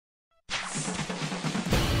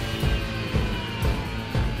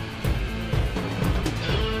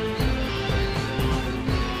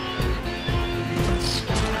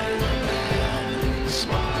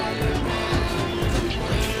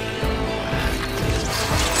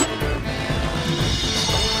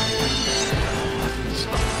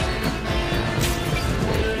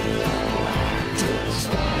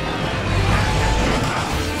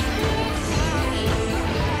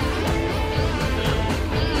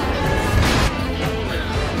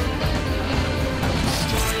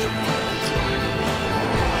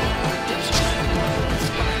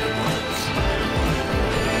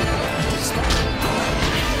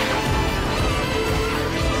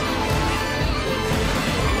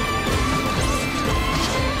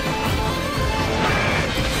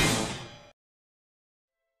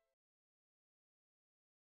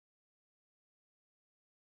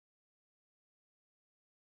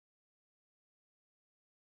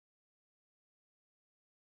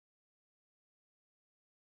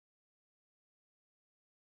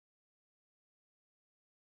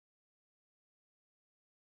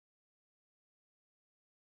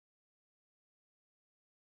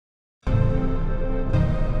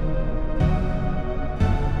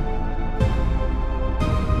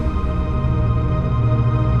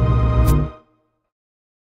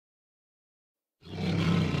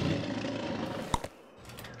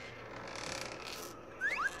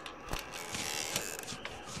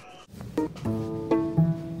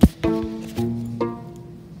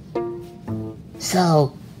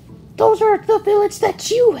So, those are the villains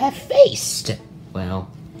that you have faced.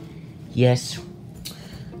 Well, yes.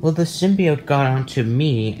 Well, the symbiote got onto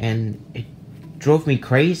me, and it drove me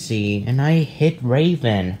crazy, and I hit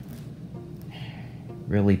Raven.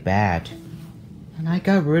 Really bad. And I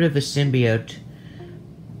got rid of the symbiote,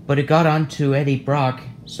 but it got onto Eddie Brock,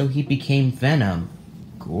 so he became Venom.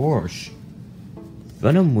 Gosh.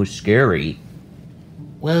 Venom was scary.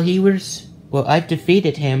 Well, I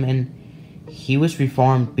defeated him, and he was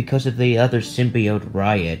reformed because of the other symbiote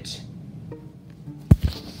riot.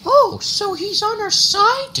 Oh, so he's on our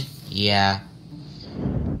side? Yeah.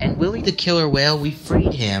 And Willie the Killer Whale, we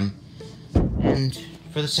freed him. And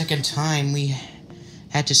for the second time, we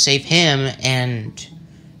had to save him and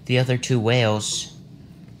the other two whales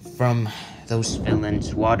from those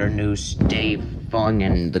villains, Water Noose, Dave Fung,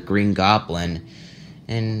 and the Green Goblin.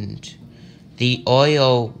 And the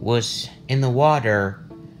oil was in the water,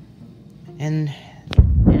 and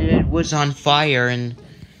it was on fire, and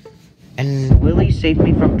Willie saved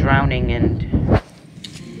me from drowning, and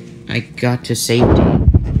I got to safety.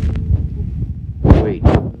 Wait,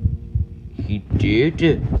 he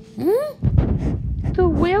did? Hmm? The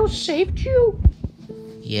whale saved you?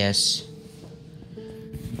 Yes.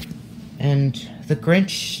 And the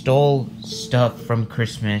Grinch stole stuff from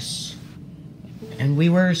Christmas, and we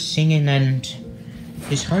were singing, and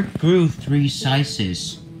his heart grew 3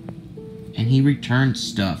 sizes, and he returned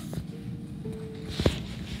stuff.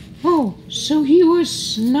 Oh, so he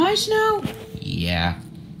was nice now? Yeah.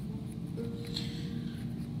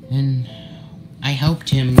 And I helped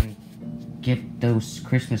him get those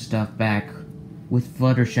Christmas stuff back with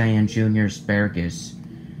Fluttershy and Junior Asparagus.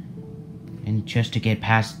 And just to get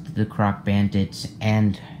past the Croc Bandits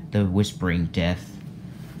and the Whispering Death.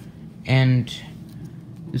 And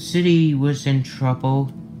the city was in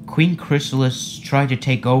trouble. Queen Chrysalis tried to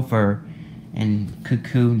take over and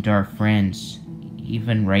cocooned our friends.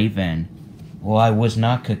 Even Raven. Well, I was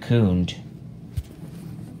not cocooned.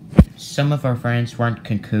 Some of our friends weren't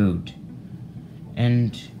cocooned.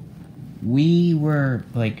 And we were,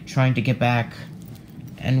 like, trying to get back.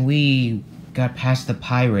 And we got past the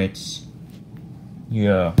pirates.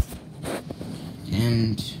 Yeah.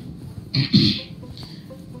 And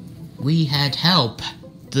we had help.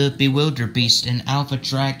 The Bewilder Beast and Alpha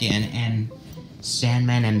Dragon and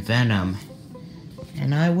Sandman and Venom.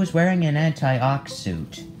 And I was wearing an anti-ox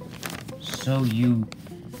suit. So you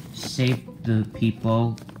saved the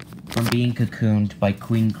people from being cocooned by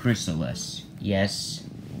Queen Chrysalis. Yes.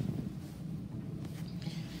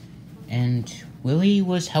 And Willie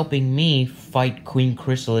was helping me fight Queen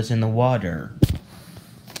Chrysalis in the water.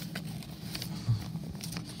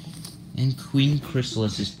 And Queen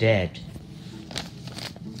Chrysalis is dead.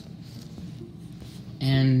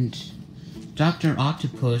 And Dr.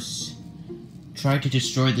 Octopus tried to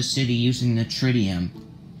destroy the city using the tritium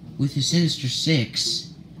with his Sinister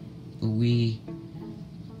Six, but we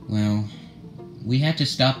had to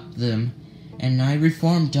stop them, and I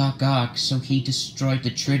reformed Doc Ock so he destroyed the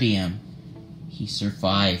tritium. He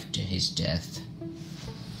survived his death.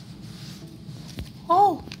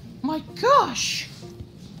 Oh, my gosh!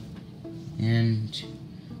 And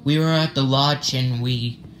we were at the lodge, and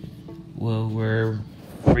we were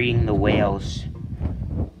freeing the whales.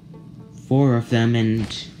 4 of them,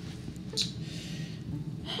 and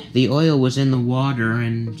the oil was in the water,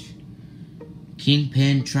 and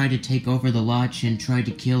Kingpin tried to take over the lodge and tried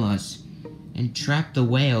to kill us, and trap the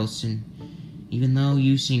whales, and even though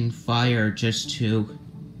using fire just to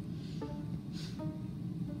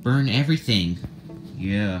burn everything.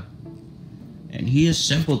 Yeah. And he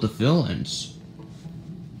assembled the villains.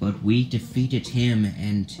 But we defeated him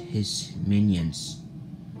and his minions.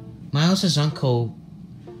 Miles's uncle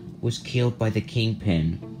was killed by the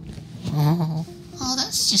Kingpin. Oh,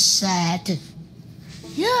 that's just sad.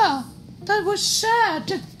 Yeah, that was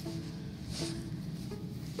sad.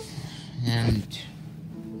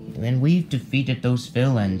 And we defeated those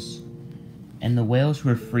villains, and the whales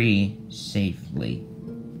were free safely.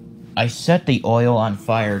 I set the oil on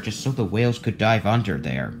fire just so the whales could dive under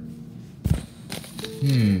there.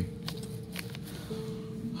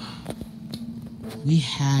 We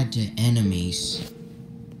had enemies.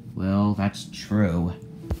 Well, that's true.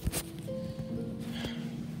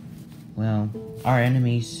 Well, our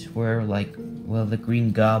enemies were the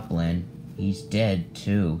Green Goblin. He's dead,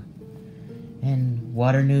 too. And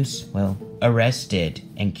Water Noose, arrested.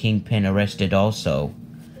 And Kingpin arrested also.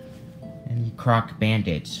 And Croc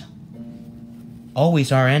Bandits.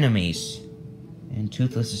 Always our enemies. And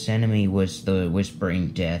Toothless's enemy was the Whispering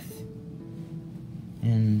Death.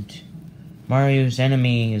 And Mario's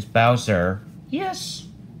enemy is Bowser. Yes.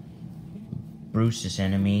 Bruce's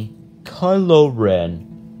enemy, Kylo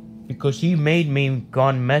Ren. Because he made me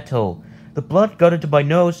gone metal. The blood got into my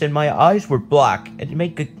nose and my eyes were black. It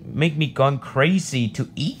make me gone crazy to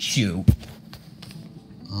eat you.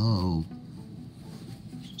 Oh.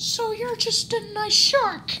 So you're just a nice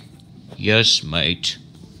shark. Yes, mate.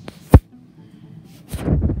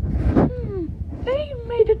 They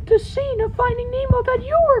made it the scene of Finding Nemo that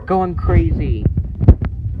you were Going crazy.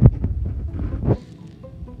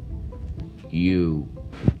 You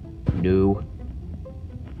knew.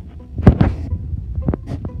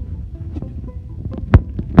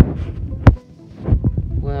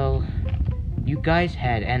 Well, you guys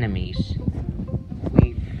had enemies.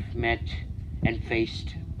 We've met and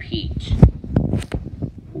faced Pete.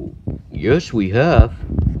 Yes, we have.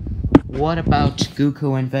 What about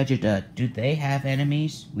Goku and Vegeta? Do they have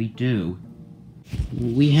enemies? We do.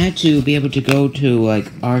 We had to be able to go to,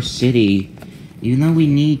 like, our city. Even though we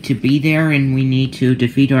need to be there and we need to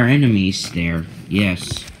defeat our enemies there.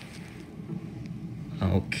 Yes.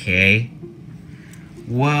 Okay.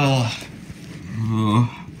 Well,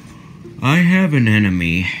 I have an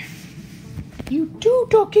enemy. You do,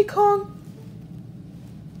 Donkey Kong?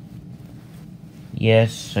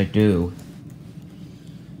 Yes, I do.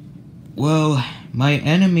 Well, my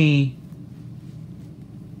enemy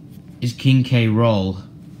is King K. Rool.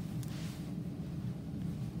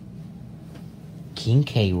 King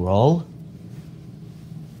K. Rool?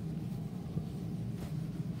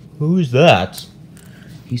 Who's that?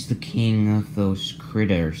 He's the king of those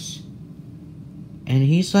critters. And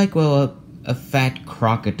he's like, well, a fat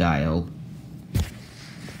crocodile.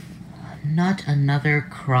 Not another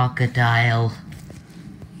crocodile.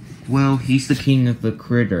 Well, he's the king of the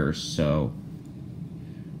critters, so...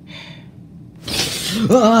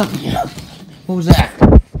 What was that?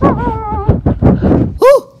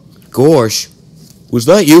 Oh! Gosh. Was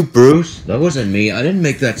that you, Bruce? That wasn't me. I didn't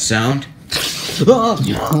make that sound.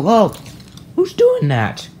 Whoa! Who's doing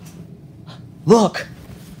that? Look!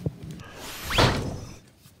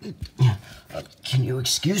 Can you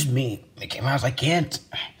excuse me, Mickey Mouse? I can't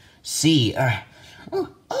see.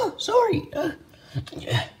 Sorry.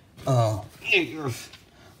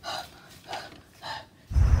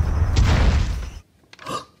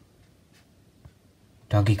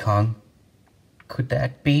 Donkey Kong? Could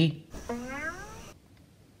that be?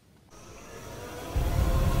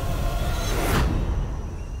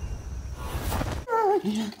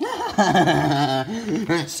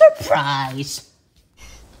 Surprise!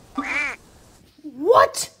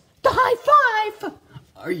 What? The high five?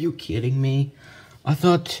 Are you kidding me? I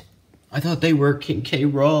thought they were King K.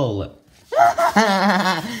 Rool.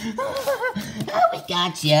 We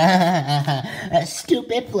got ya.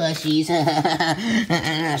 Stupid plushies.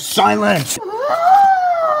 Silence!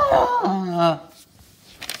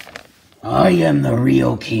 I am the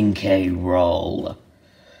real King K. Rool.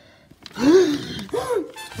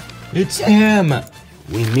 It's him!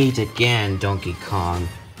 We meet again, Donkey Kong.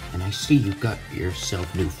 And I see you got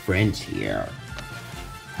yourself new friends here.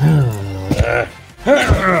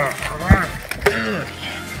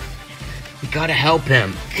 We gotta help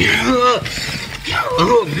him.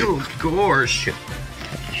 Oh, gosh.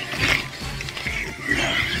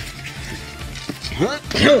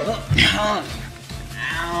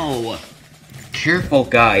 Ow. Careful,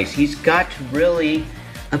 guys. He's got really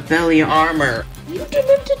a belly armor. You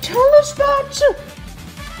didn't tell us that.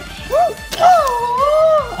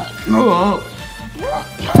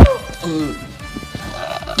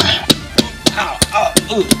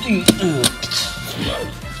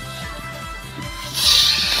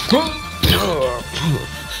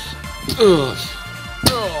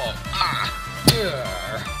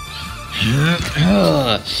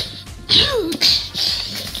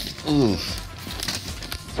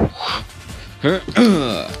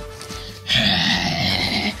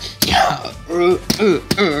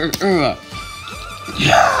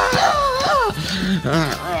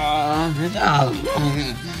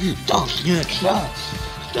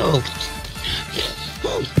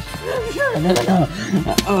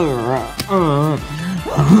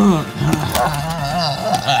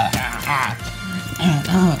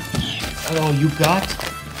 Oh, you got?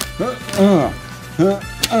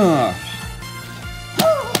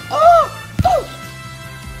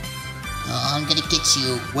 I'm gonna get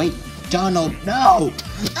you. Wait, Donald, no!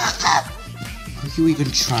 Are you even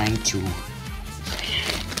trying to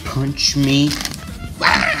punch me?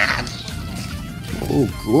 Oh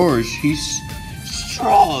gosh, he's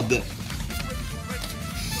strong.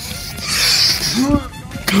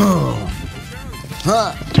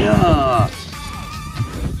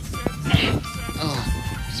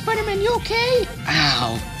 Spider-Man, you okay?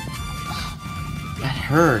 Ow. That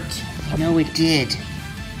hurt. I know it did.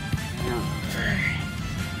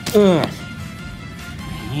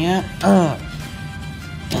 Yeah.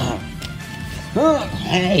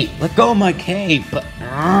 Hey, let go of my cape.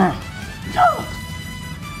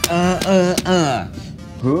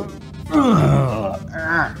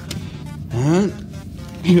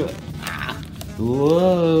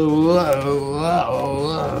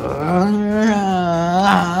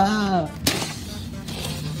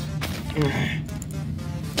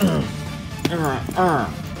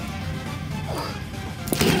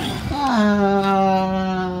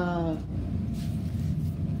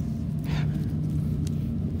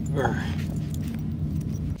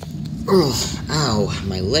 Ow,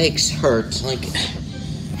 my legs hurt, like...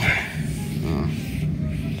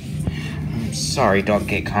 I'm sorry,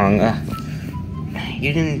 Donkey Kong.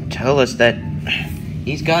 You didn't tell us that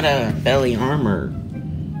he's got a belly armor.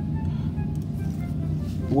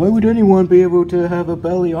 Why would anyone be able to have a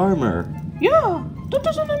belly armor? Yeah, that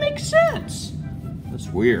doesn't make sense. That's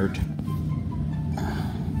weird.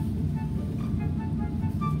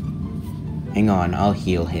 Hang on, I'll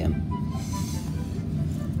heal him.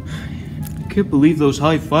 I can't believe those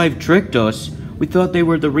high five tricked us. We thought they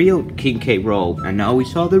were the real King K. Rool, and now we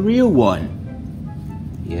saw the real one.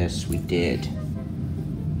 Yes, we did.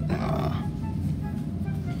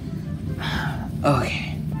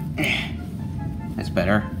 Okay. That's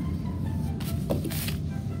better.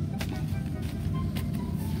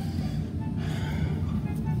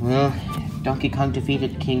 Well, Donkey Kong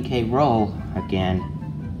defeated King K. Rool again.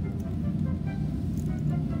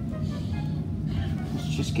 Let's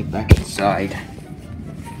just get back inside.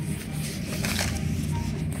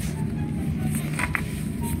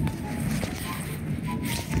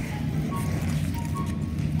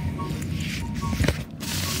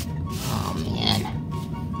 Oh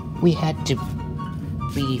man, we had to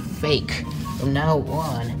be fake. From now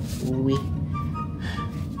on, we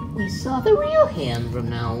saw the real him from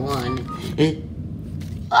now on.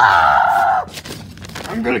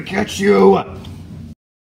 I'm gonna catch you!